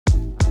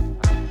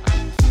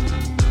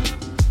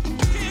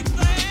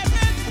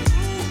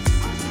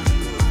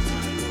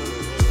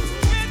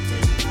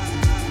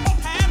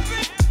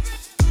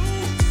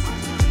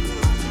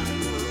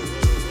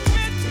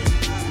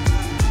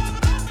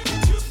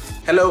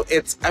Hello,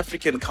 it's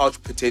African Couch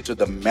Potato,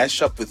 the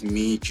mashup with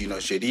me, Gino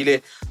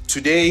Sherile.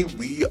 Today,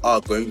 we are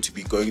going to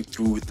be going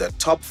through the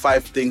top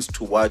 5 things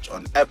to watch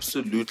on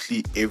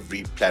absolutely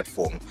every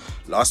platform.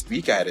 Last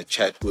week, I had a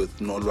chat with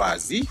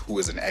Nolwazi, who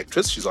is an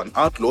actress. She's on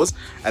Outlaws,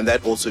 and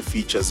that also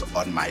features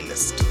on my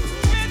list.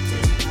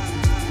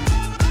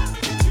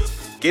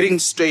 Getting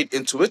straight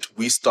into it,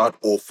 we start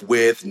off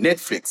with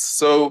Netflix.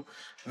 So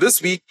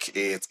this week,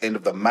 it's end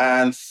of the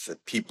month.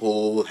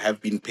 People have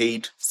been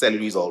paid.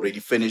 Salaries already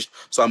finished.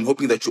 So I'm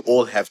hoping that you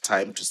all have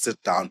time to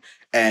sit down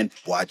and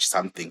watch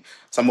something.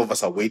 Some of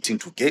us are waiting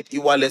to get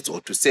e-wallets or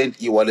to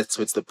send e-wallets.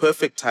 So it's the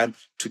perfect time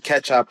to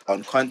catch up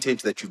on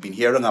content that you've been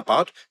hearing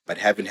about but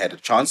haven't had a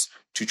chance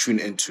to tune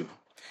into.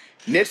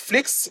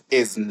 Netflix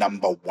is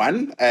number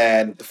 1,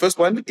 and the first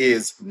one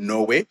is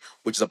Norway,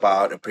 which is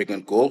about a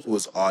pregnant girl who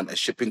is on a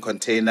shipping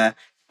container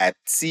at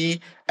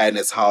sea, and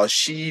it's how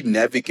she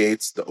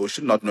navigates the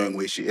ocean, not knowing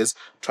where she is,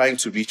 trying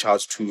to reach out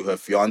to her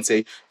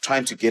fiance,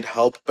 trying to get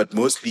help, but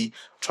mostly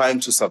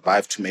trying to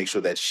survive to make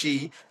sure that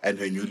she and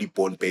her newly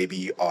born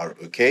baby are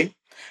okay.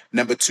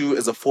 Number 2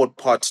 is a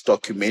 4-part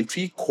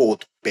documentary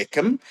called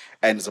Beckham,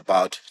 and it's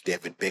about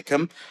David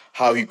Beckham,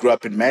 how he grew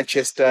up in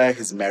Manchester,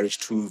 his marriage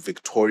to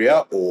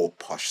Victoria or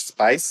Posh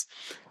Spice,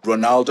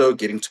 Ronaldo,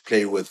 getting to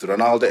play with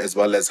Ronaldo, as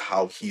well as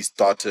how he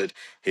started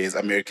his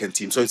American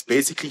team. So it's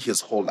basically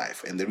his whole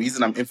life. And the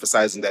reason I'm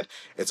emphasizing that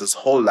it's his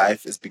whole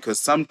life is because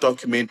some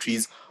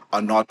documentaries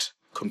are not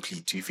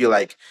complete. You feel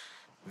like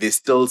there's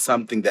still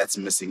something that's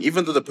missing,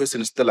 even though the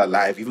person is still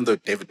alive, even though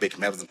David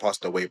Beckham hasn't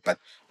passed away, but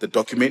the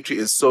documentary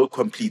is so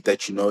complete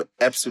that you know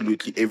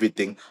absolutely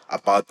everything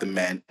about the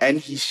man, and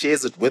he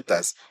shares it with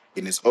us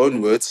in his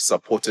own words,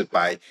 supported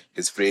by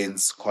his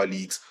friends,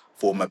 colleagues,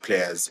 former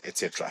players,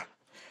 etc.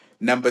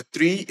 Number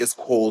 3 is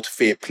called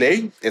Fair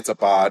Play. It's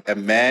about a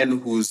man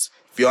whose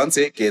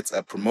fiance gets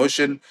a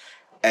promotion,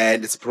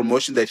 and it's a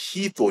promotion that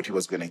he thought he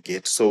was going to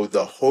get. So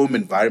the home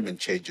environment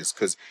changes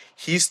because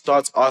he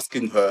starts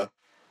asking her,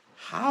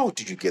 how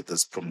did you get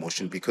this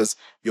promotion? Because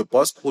your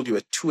boss called you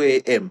at 2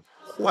 a.m.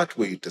 What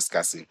were you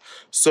discussing?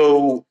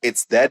 So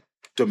it's that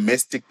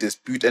domestic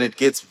dispute, and it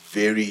gets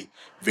very,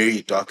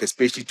 very dark,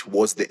 especially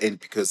towards the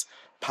end, because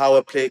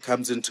power play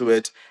comes into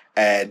it,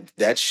 and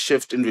that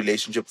shift in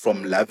relationship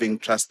from loving,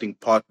 trusting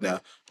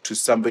partner to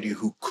somebody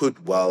who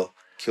could well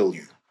kill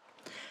you.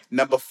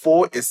 Number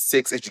 4 is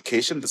Sex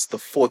Education. This is the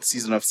 4th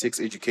season of Sex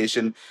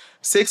Education.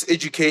 Sex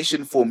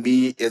Education for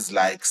me is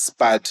like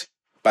Spud,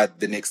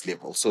 but the next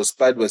level. So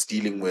Spud was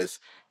dealing with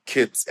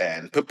kids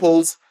and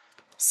pimples.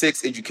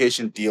 Sex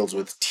Education deals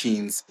with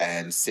teens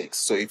and sex.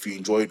 So if you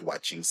enjoyed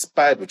watching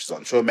Spud, which is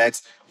on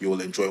Showmax, you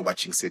will enjoy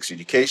watching Sex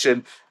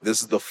Education.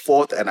 This is the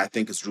 4th, and I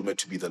think it's rumored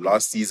to be the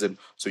last season,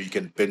 so you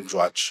can binge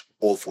watch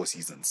all 4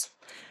 seasons.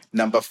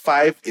 Number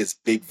 5 is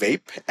Big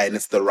Vape, and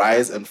it's the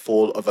rise and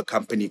fall of a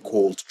company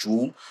called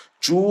Juul.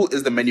 Juul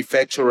is the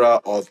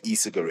manufacturer of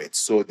e-cigarettes.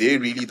 So they're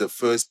really the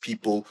first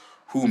people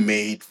who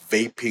made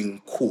vaping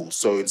cool.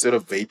 So instead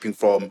of vaping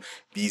from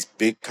these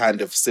big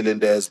kind of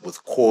cylinders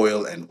with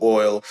coil and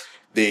oil,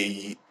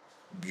 they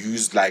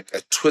use like a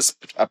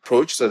twist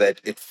approach so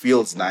that it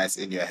feels nice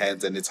in your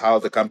hands. And it's how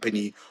the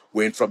company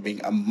went from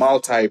being a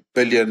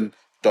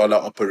multi-billion-dollar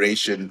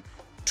operation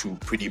to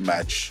pretty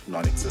much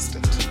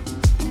non-existent.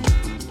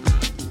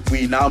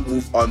 We now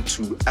move on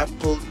to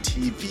Apple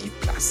TV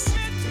Plus.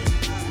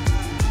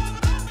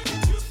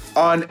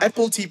 On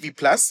Apple TV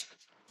Plus,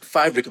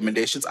 5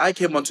 recommendations. I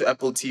came onto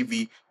Apple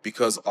TV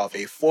because of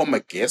a former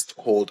guest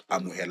called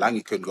Amuhelang.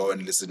 You can go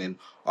and listen in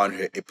on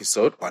her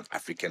episode on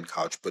African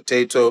Couch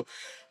Potato.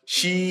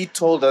 She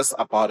told us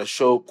about a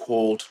show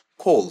called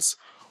Calls,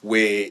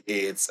 where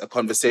it's a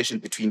conversation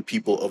between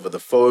people over the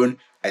phone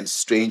and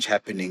strange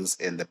happenings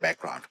in the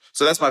background.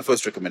 So that's my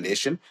first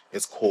recommendation.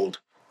 It's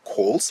called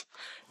Calls.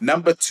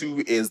 Number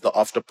 2 is The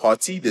After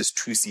Party. There's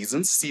 2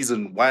 seasons.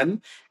 Season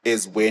 1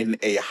 is when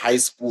a high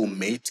school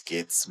mate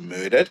gets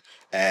murdered,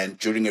 and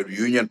during a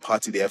reunion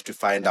party, they have to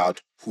find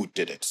out who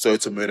did it. So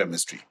it's a murder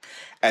mystery.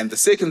 And the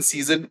second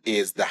season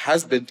is the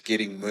husband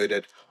getting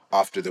murdered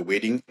after the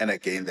wedding, and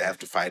again, they have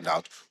to find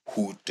out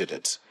who did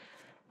it.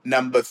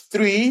 Number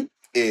 3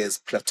 is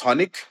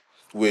Platonic,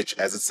 which,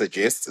 as it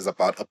suggests, is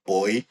about a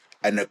boy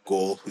and a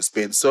girl who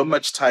spend so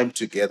much time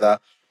together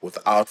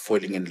without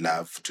falling in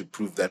love, to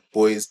prove that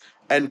boys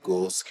and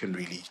girls can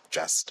really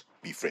just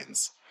be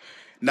friends.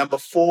 Number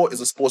 4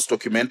 is a sports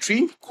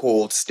documentary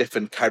called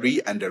Stephen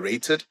Curry,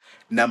 Underrated.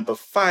 Number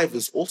 5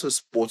 is also a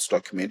sports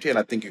documentary, and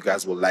I think you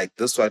guys will like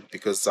this one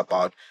because it's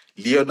about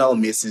Lionel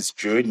Messi's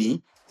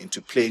journey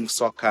into playing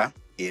soccer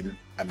in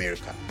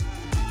America.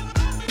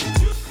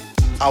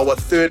 Our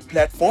third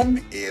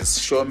platform is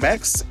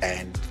Showmax,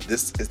 and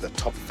this is the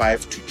top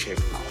 5 to check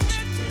out.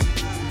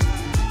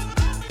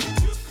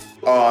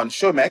 On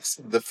Showmax,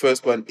 the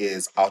first one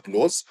is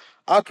Outlaws.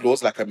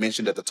 Outlaws, like I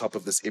mentioned at the top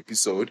of this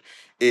episode,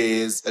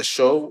 is a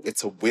show.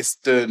 It's a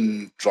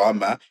Western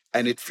drama,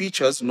 and it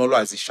features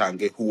Nolwazi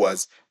Shange, who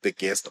was the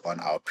guest on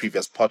our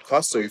previous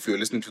podcast. So if you're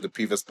listening to the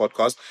previous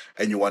podcast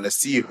and you want to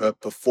see her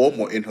perform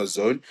or in her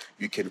zone,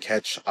 you can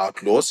catch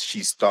Outlaws.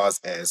 She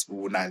stars as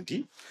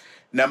Unandi.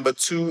 Number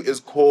 2 is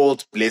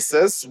called Bless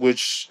Us,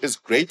 which is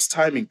great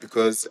timing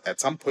because at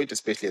some point,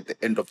 especially at the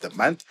end of the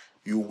month,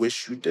 you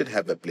wish you did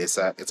have a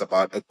blesser. It's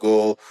about a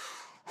girl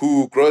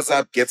who grows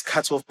up, gets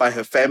cut off by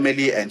her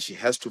family, and she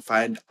has to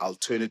find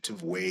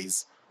alternative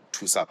ways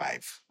to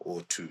survive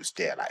or to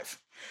stay alive.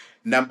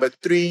 Number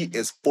 3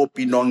 is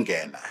Poppy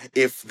Nongena.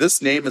 If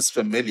this name is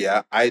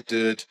familiar, I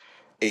did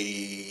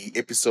a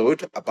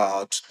episode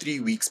about 3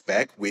 weeks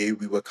back where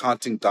we were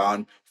counting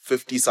down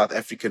 50 South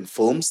African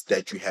films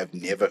that you have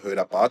never heard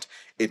about.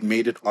 It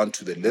made it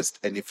onto the list,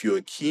 and if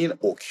you're keen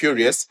or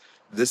curious,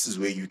 this is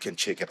where you can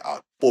check it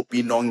out.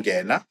 Poppy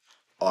Nongena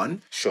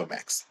on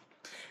Showmax.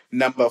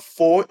 Number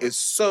 4 is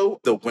So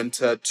the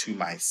Winter to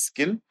My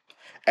Skin.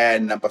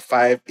 And number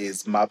 5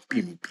 is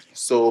Mapimpi.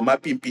 So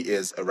Mapimpi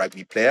is a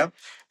rugby player.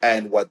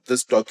 And what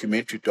this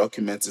documentary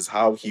documents is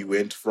how he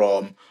went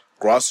from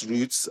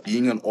grassroots,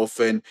 being an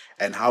orphan,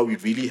 and how he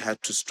really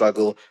had to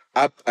struggle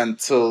up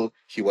until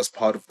he was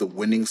part of the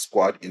winning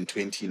squad in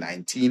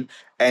 2019.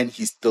 And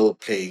he's still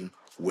playing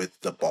with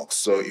the Boks.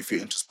 So if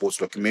you're into sports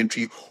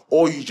documentary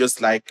or you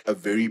just like a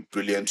very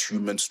brilliant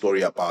human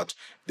story about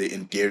the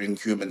endearing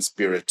human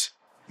spirit,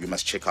 you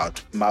must check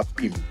out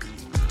Mapimpi.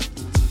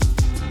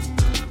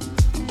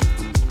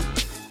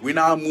 We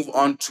now move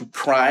on to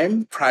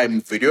Prime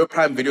Video.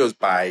 Prime Video is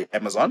by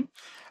Amazon.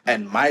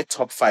 And my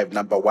top 5,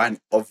 number 1,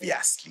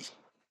 obviously,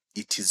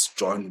 it is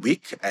John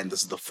Wick. And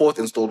this is the 4th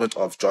installment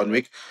of John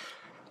Wick.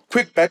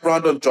 Quick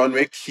background on John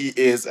Wick. He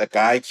is a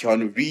guy,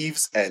 Keanu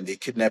Reeves, and they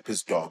kidnap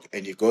his dog.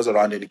 And he goes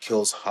around and he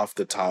kills half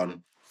the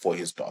town for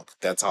his dog.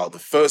 That's how the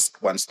first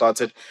one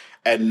started.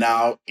 And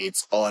now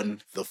it's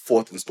on the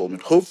 4th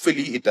installment.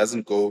 Hopefully it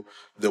doesn't go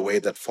the way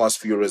that Fast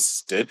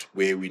Furious did,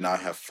 where we now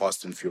have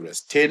Fast and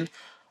Furious 10.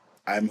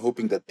 I'm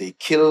hoping that they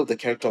kill the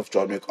character of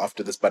John Wick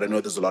after this, but I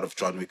know there's a lot of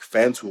John Wick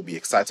fans who will be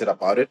excited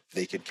about it.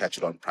 They can catch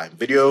it on Prime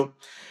Video.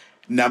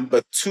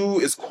 Number 2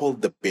 is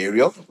called The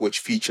Burial, which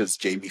features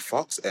Jamie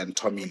Foxx and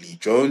Tommy Lee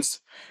Jones.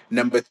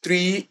 Number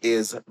 3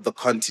 is The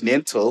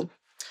Continental,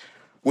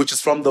 which is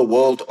from the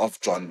world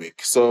of John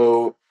Wick.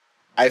 So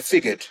I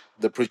figured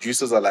the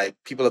producers are like,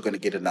 people are going to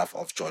get enough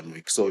of John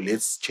Wick, so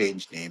let's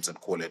change names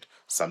and call it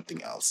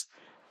something else.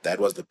 That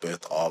was the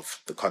birth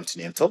of The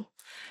Continental.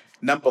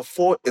 Number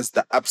 4 is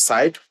The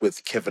Upside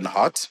with Kevin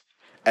Hart.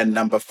 And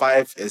number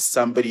 5 is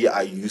Somebody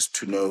I Used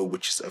to Know,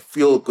 which is a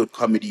feel-good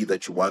comedy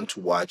that you want to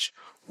watch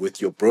with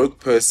your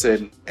broke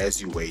person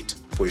as you wait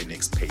for your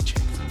next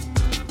paycheck.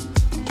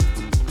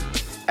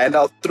 And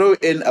I'll throw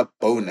in a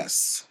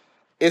bonus.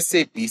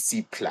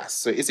 SABC Plus.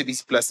 So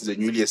SABC Plus is a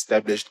newly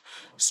established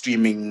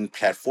streaming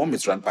platform.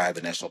 It's run by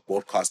the national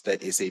broadcaster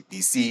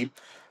SABC.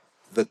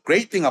 The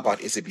great thing about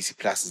SABC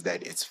Plus is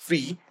that it's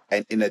free,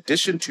 and in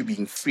addition to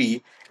being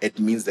free, it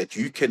means that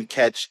you can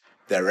catch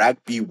the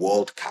Rugby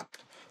World Cup.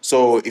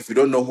 So if you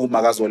don't know who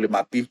Magazole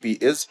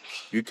Mapimpi is,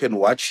 you can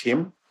watch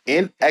him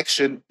in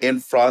action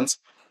in France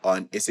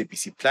on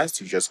SABC Plus.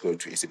 You just go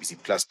to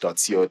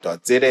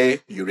sabcplus.co.za,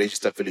 you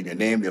register, fill in your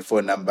name, your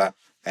phone number,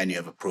 and you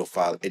have a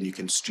profile, and you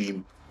can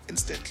stream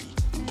instantly.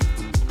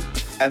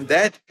 And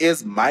that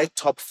is my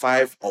top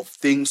 5 of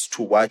things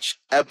to watch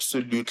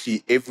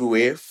absolutely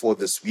everywhere for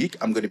this week.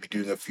 I'm going to be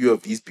doing a few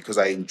of these because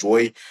I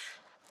enjoy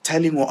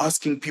telling or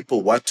asking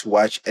people what to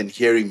watch and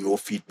hearing your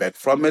feedback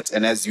from it.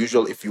 And as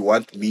usual, if you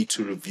want me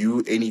to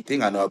review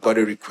anything, I know I got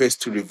a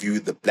request to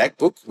review The Black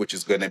Book, which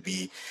is going to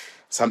be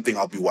something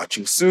I'll be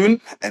watching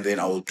soon. And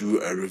then I will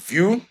do a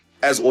review.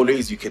 As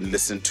always, you can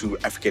listen to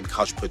African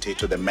Couch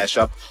Potato, the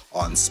mashup,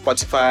 on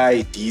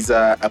Spotify,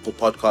 Deezer, Apple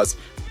Podcasts,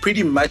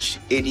 pretty much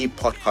any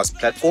podcast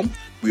platform.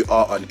 We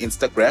are on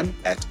Instagram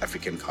at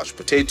African Couch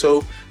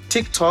Potato,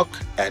 TikTok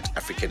at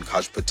African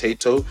Couch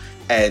Potato,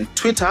 and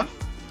Twitter,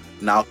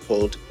 now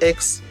called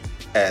X,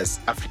 as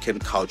African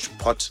Couch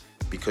Pot,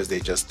 because they're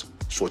just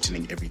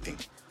shortening everything.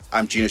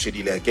 I'm Gino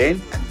Shedile again,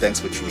 and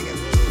thanks for tuning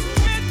in.